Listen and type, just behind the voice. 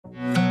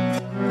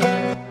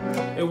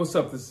what's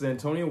up? This is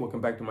Antonio.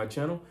 Welcome back to my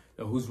channel.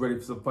 Now, who's ready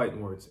for some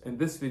fighting words? In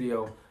this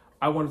video,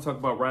 I want to talk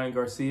about Ryan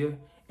Garcia,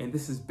 and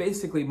this is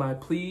basically my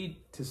plea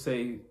to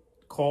say,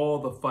 call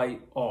the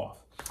fight off.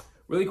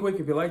 Really quick,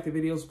 if you like the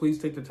videos, please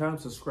take the time,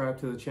 subscribe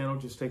to the channel.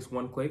 Just takes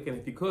one click, and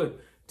if you could,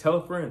 tell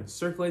a friend,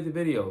 circulate the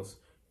videos,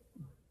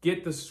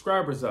 get the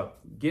subscribers up,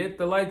 get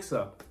the likes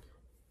up.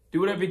 Do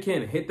whatever you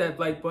can. Hit that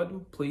like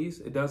button, please.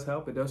 It does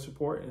help, it does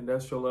support, and it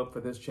does show love for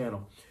this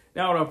channel.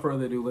 Now, without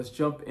further ado, let's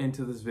jump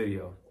into this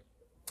video.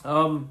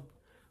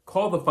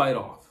 Call the fight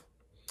off.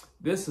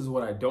 This is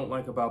what I don't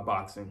like about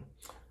boxing.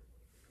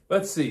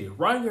 Let's see.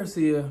 Ryan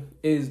Garcia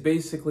is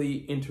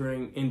basically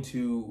entering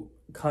into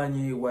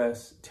Kanye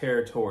West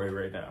territory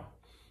right now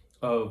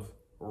of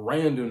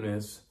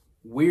randomness,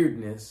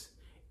 weirdness,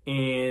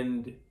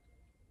 and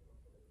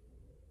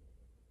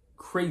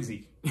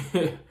crazy.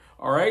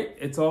 All right?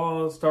 It's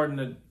all starting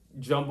to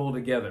jumble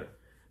together.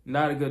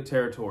 Not a good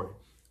territory.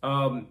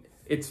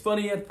 It's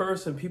funny at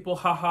first and people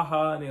ha ha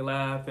ha and they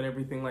laugh and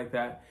everything like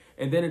that.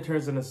 And then it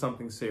turns into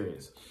something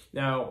serious.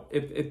 Now,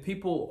 if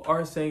people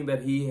are saying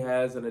that he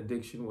has an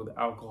addiction with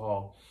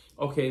alcohol,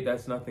 okay,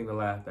 that's nothing to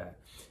laugh at.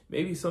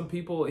 Maybe some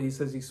people, he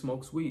says he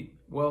smokes weed.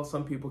 Well,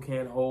 some people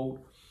can't hold,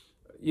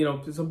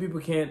 some people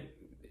can't,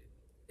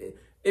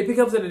 it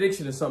becomes an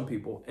addiction to some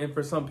people. And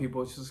for some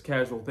people, it's just a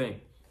casual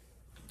thing.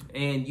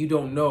 And you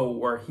don't know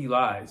where he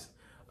lies.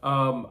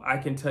 I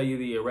can tell you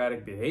the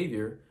erratic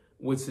behavior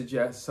would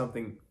suggest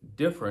something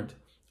different.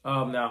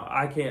 Now,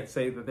 I can't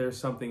say that there's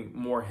something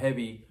more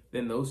heavy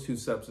than those two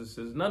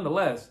substances.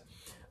 Nonetheless,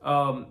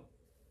 that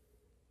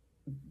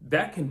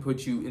can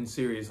put you in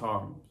serious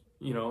harm,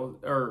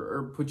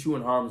 or put you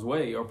in harm's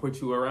way, or put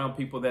you around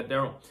people that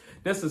don't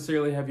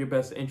necessarily have your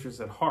best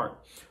interests at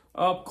heart.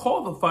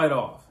 Call the fight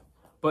off,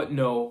 but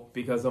no,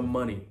 because of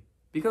money.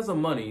 Because of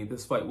money,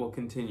 this fight will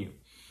continue.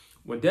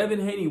 When Devin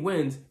Haney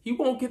wins, he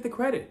won't get the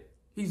credit.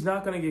 He's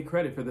not going to get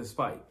credit for this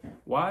fight.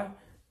 Why?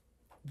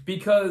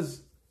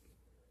 Because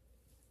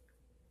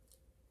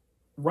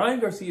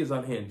Ryan Garcia is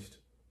unhinged.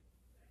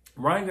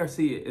 Ryan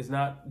Garcia is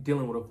not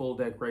dealing with a full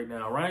deck right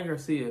now. Ryan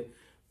Garcia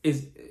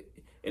is,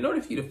 in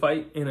order for you to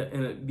fight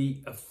and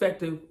be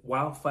effective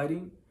while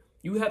fighting,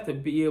 you have to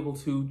be able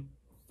to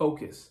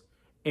focus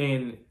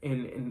and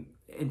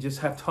just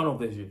have tunnel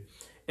vision.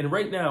 And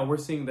right now, we're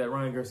seeing that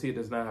Ryan Garcia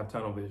does not have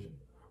tunnel vision.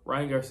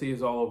 Ryan Garcia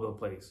is all over the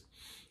place.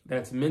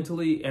 That's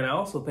mentally, and I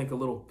also think a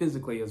little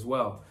physically as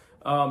well.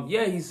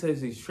 Yeah, he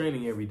says he's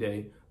training every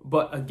day.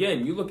 But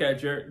again, you look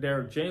at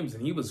Derek James,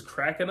 and he was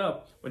cracking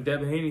up when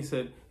Devin Haney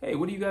said, hey,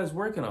 what are you guys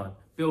working on?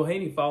 Bill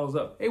Haney follows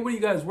up, hey, what are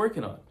you guys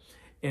working on?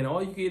 And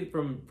all you get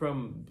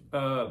from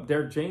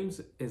Derek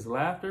James is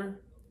laughter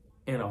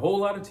and a whole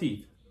lot of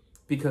teeth,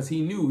 because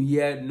he knew he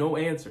had no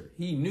answer.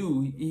 He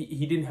knew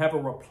he didn't have a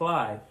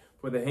reply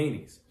for the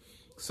Haneys.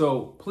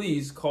 So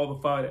please call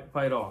the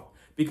fight off,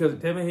 because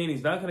Devin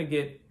Haney's not going to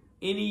get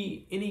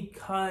any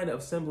kind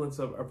of semblance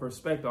of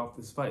respect off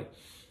this fight.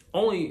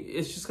 Only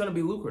it's just going to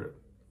be lucrative.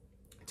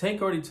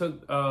 Tank already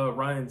took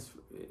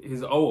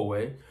his O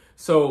away,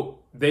 so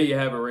there you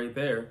have it right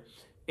there.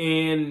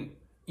 And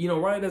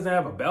Ryan doesn't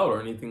have a belt or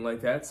anything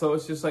like that, so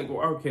it's just like,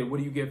 well, okay, what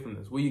do you get from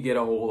this? Well, you get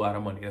a whole lot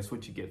of money. That's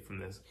what you get from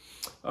this.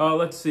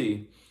 Let's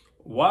see.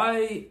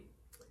 Why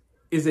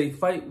is a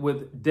fight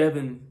with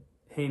Devin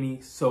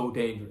Haney so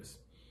dangerous?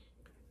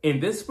 In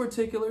this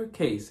particular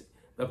case,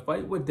 the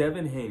fight with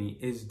Devin Haney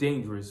is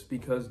dangerous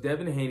because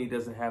Devin Haney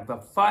doesn't have the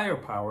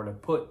firepower to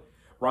put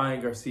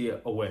Ryan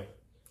Garcia away.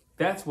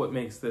 That's what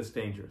makes this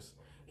dangerous.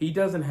 He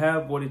doesn't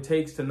have what it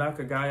takes to knock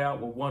a guy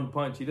out with one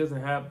punch. He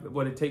doesn't have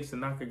what it takes to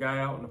knock a guy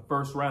out in the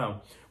first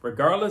round.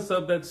 Regardless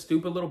of that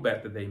stupid little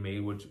bet that they made,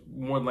 which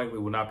more than likely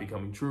will not be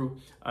coming true.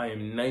 I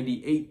am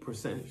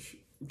 98%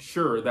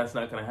 sure that's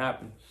not going to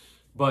happen.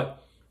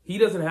 But he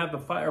doesn't have the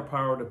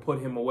firepower to put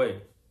him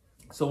away.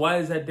 So why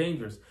is that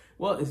dangerous?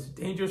 Well, it's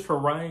dangerous for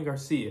Ryan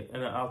Garcia,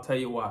 and I'll tell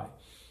you why.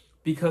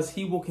 Because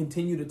he will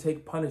continue to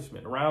take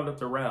punishment round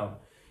after round.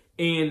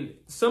 And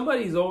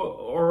somebody's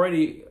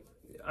already,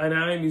 and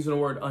I am using the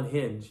word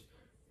unhinged,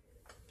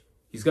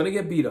 he's going to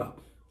get beat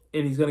up,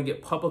 and he's going to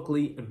get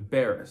publicly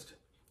embarrassed.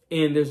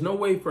 And there's no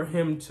way for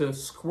him to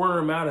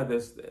squirm out of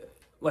this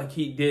like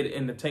he did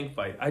in the Tank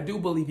fight. I do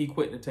believe he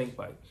quit in the Tank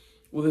fight.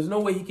 Well, there's no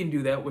way he can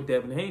do that with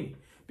Devin Haney,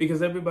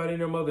 because everybody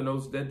and their mother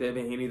knows that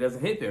Devin Haney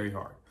doesn't hit very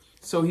hard.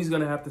 So he's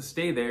going to have to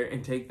stay there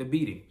and take the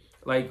beating.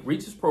 Like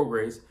Regis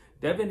Prograis,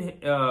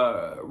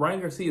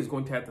 Ryan Garcia is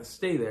going to have to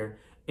stay there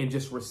and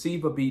just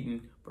receive a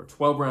beating for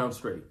 12 rounds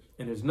straight.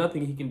 And there's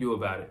nothing he can do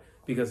about it.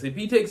 Because if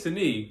he takes a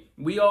knee,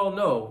 we all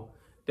know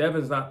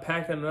Devin's not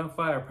packing enough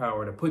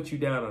firepower to put you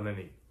down on a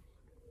knee.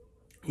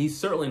 He's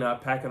certainly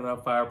not packing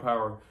enough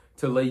firepower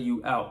to lay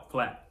you out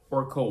flat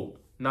or cold.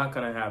 Not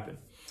going to happen.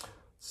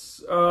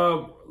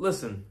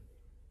 Listen,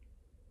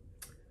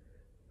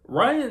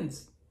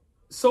 Ryan's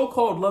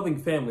so-called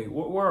loving family,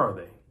 where are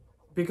they?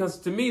 Because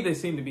to me, they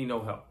seem to be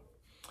no help.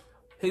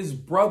 His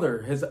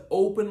brother has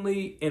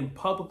openly and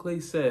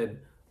publicly said,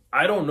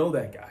 I don't know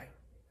that guy.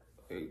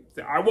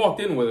 I walked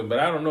in with him, but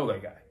I don't know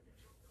that guy.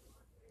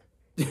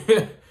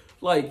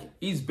 Like,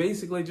 he's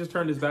basically just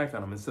turned his back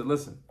on him and said,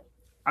 listen,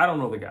 I don't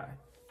know the guy.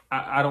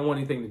 I don't want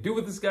anything to do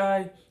with this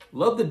guy.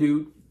 Love the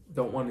dude.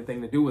 Don't want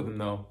anything to do with him,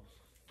 though.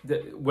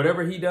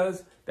 Whatever he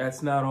does,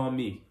 that's not on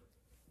me.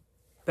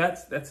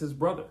 That's his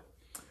brother.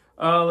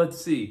 Let's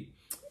see.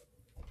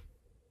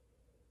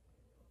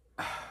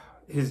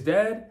 His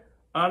dad,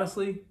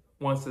 honestly,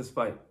 wants this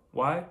fight.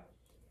 Why?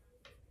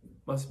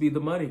 Must be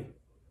the money.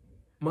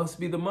 Must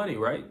be the money,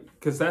 right?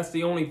 Because that's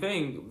the only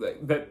thing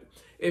that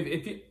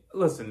if you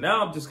listen,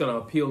 now I'm just going to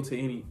appeal to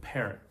any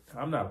parent.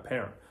 I'm not a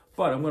parent,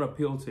 but I'm going to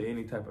appeal to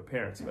any type of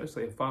parent,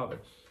 especially a father.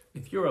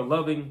 If you're a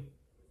loving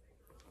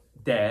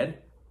dad,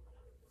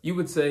 you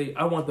would say,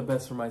 I want the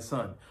best for my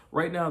son.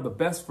 Right now, the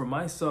best for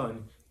my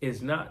son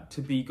is not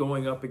to be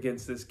going up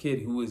against this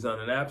kid who is on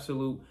an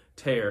absolute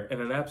tear and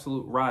an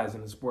absolute rise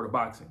in the sport of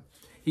boxing.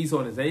 He's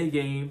on his A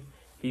game.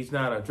 He's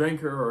not a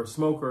drinker or a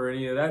smoker or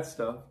any of that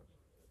stuff.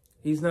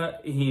 He's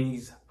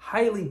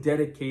highly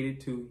dedicated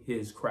to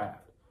his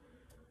craft.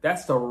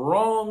 That's the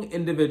wrong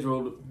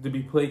individual to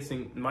be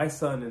placing my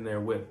son in there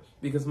with,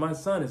 because my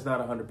son is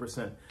not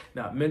 100%,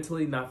 not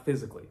mentally, not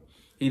physically.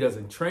 He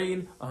doesn't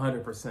train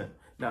 100%,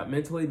 not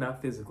mentally,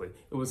 not physically.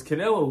 It was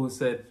Canelo who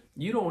said,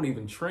 you don't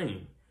even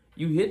train.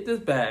 You hit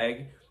this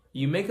bag,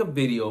 you make a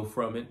video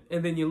from it,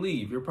 and then you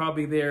leave. You're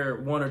probably there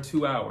 1 or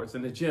 2 hours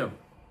in the gym.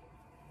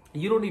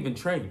 You don't even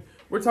train.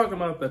 We're talking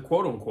about the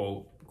quote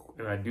unquote,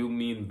 and I do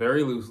mean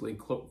very loosely,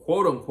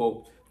 quote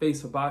unquote,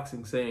 face of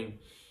boxing, saying,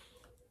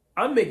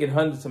 I'm making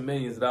hundreds of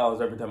millions of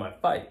dollars every time I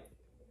fight.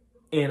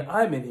 And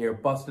I'm in here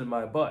busting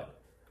my butt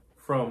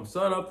from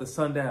sun up to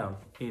sundown.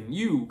 And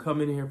you come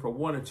in here for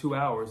 1 or 2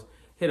 hours,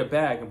 hit a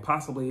bag and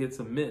possibly hit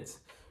some mitts,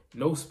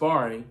 no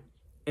sparring,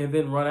 and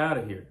then run out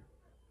of here.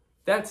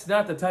 That's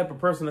not the type of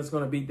person that's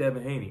going to beat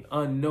Devin Haney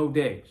on no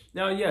day.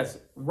 Now, yes,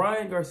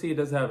 Ryan Garcia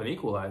does have an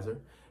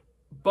equalizer,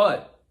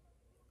 but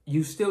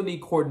you still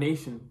need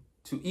coordination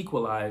to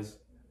equalize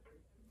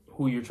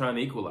who you're trying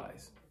to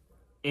equalize.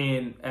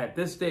 And at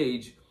this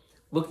stage,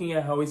 looking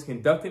at how he's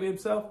conducting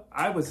himself,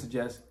 I would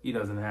suggest he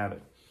doesn't have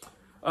it.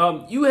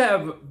 You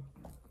have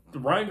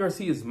Ryan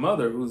Garcia's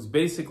mother, who's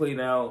basically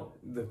now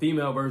the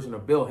female version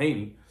of Bill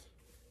Haney.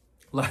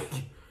 Like,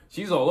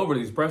 she's all over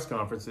these press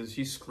conferences.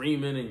 She's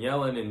screaming and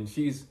yelling, and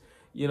she's,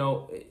 you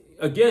know,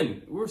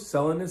 again, we're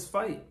selling this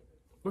fight.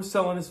 We're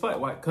selling this fight.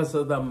 Why? Because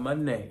of the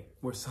money.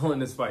 We're selling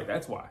this fight.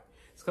 That's why.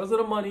 It's because of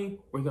the money.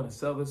 We're going to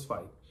sell this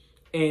fight.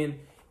 And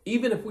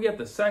even if we have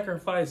to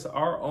sacrifice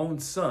our own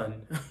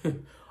son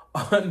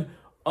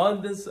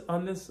on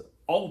this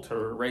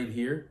altar right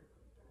here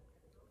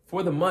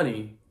for the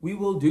money, we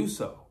will do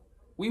so.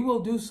 We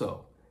will do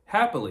so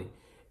happily.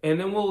 And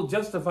then we'll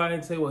justify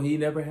and say, well, he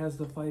never has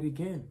to fight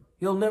again.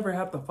 He'll never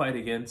have to fight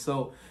again.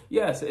 So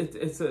yes,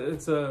 it's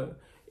a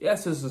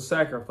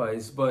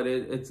sacrifice, but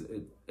it's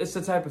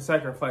the type of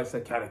sacrifice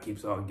that kind of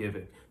keeps on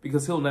giving,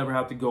 because he'll never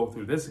have to go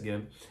through this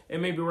again.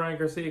 And maybe Ryan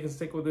Garcia can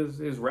stick with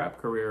his rap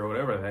career or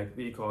whatever the heck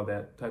you call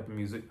that type of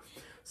music.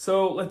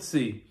 So let's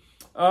see.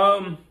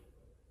 Oscar's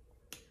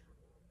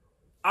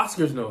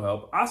no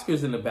help.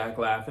 Oscar's in the back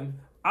laughing.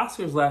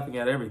 Oscar's laughing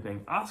at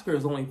everything. Oscar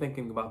is only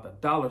thinking about the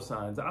dollar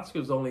signs.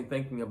 Oscar's only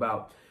thinking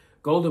about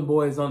Golden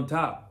Boys on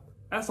top.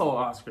 That's all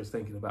Oscar's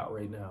thinking about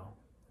right now.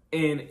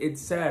 And it's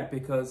sad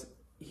because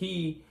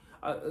he,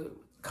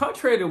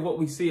 contrary to what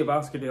we see of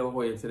Oscar De La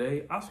Hoya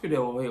today, Oscar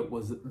De La Hoya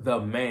was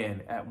the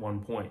man at one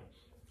point.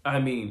 I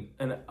mean,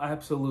 an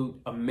absolute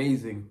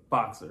amazing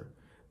boxer.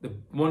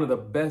 One of the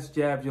best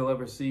jabs you'll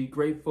ever see.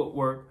 Great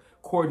footwork,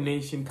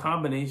 coordination,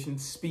 combination,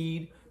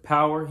 speed,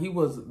 power. He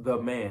was the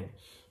man.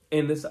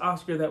 And this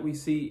Oscar that we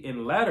see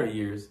in latter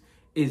years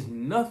is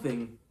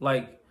nothing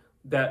like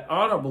that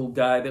honorable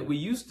guy that we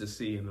used to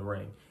see in the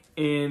ring.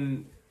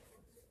 And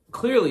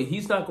clearly,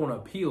 he's not going to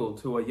appeal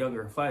to a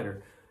younger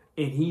fighter.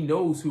 And he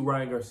knows who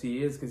Ryan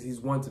Garcia is because he's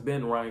once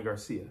been Ryan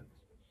Garcia.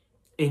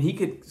 And he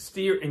could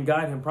steer and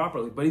guide him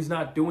properly, but he's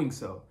not doing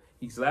so.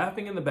 He's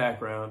laughing in the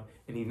background,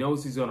 and he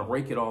knows he's going to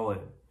rake it all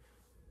in.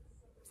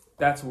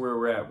 That's where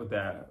we're at with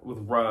that,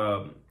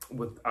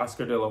 with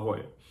Oscar De La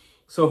Hoya.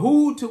 So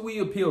who do we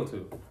appeal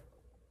to?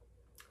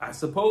 I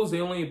suppose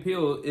the only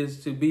appeal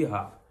is to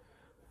B-Hop.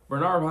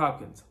 Bernard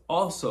Hopkins,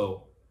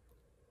 also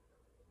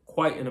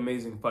quite an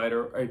amazing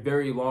fighter, a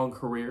very long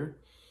career.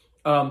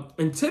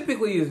 And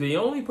typically is the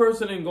only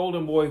person in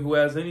Golden Boy who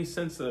has any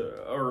sense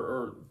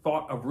or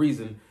thought of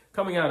reason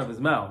coming out of his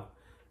mouth.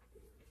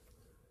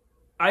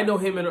 I know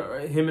him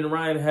and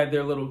Ryan had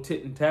their little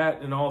tit and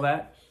tat and all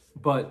that,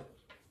 but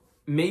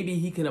maybe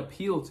he can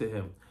appeal to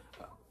him.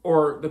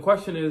 Or the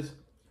question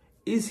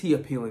is he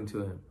appealing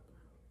to him?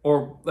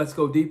 Or let's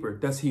go deeper.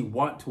 Does he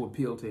want to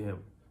appeal to him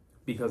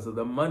because of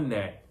the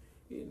money?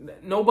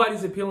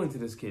 Nobody's appealing to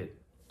this kid.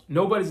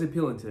 Nobody's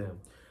appealing to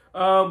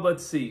him.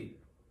 Let's see.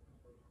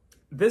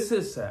 This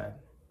is sad.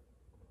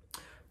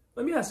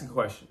 Let me ask you a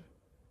question.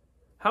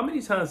 How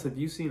many times have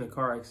you seen a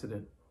car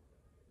accident,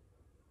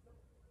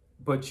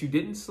 but you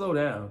didn't slow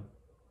down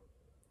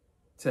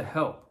to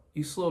help?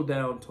 You slowed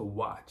down to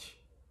watch.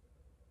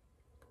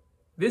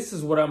 This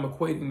is what I'm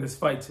equating this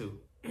fight to.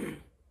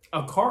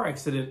 A car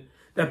accident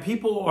that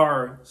people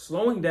are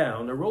slowing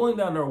down, they're rolling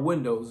down their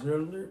windows,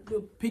 they're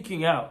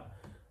peeking out,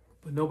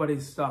 but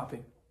nobody's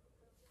stopping.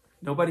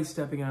 Nobody's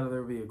stepping out of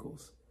their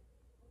vehicles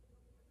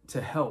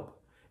to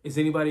help. Is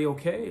anybody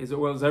okay? Is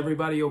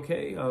everybody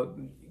okay?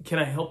 Can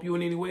I help you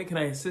in any way? Can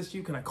I assist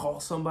you? Can I call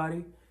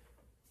somebody?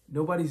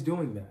 Nobody's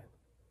doing that.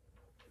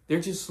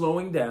 They're just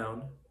slowing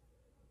down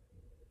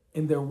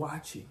and they're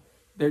watching.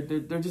 They're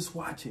just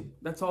watching.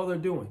 That's all they're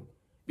doing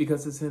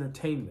because it's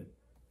entertainment.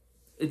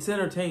 It's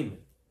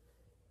entertainment.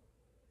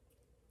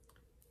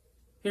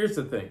 Here's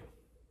the thing.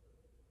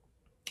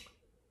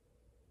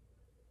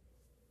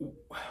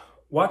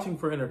 Watching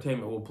for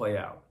entertainment will play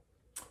out.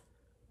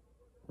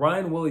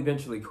 Ryan will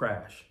eventually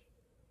crash.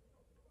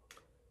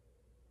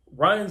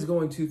 Ryan's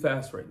going too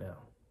fast right now.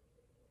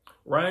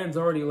 Ryan's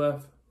already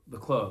left the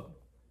club.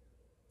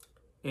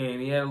 And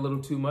he had a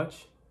little too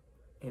much.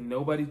 And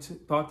nobody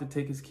thought to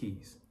take his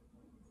keys.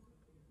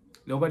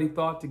 Nobody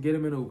thought to get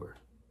him an Uber.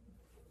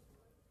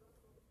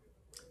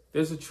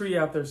 There's a tree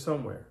out there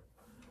somewhere.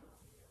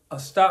 A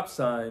stop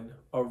sign,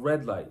 a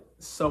red light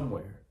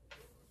somewhere.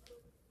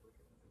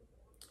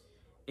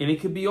 And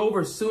it could be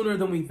over sooner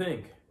than we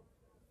think.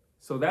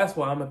 So that's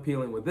why I'm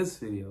appealing with this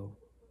video.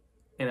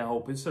 And I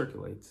hope it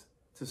circulates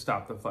to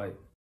stop the fight.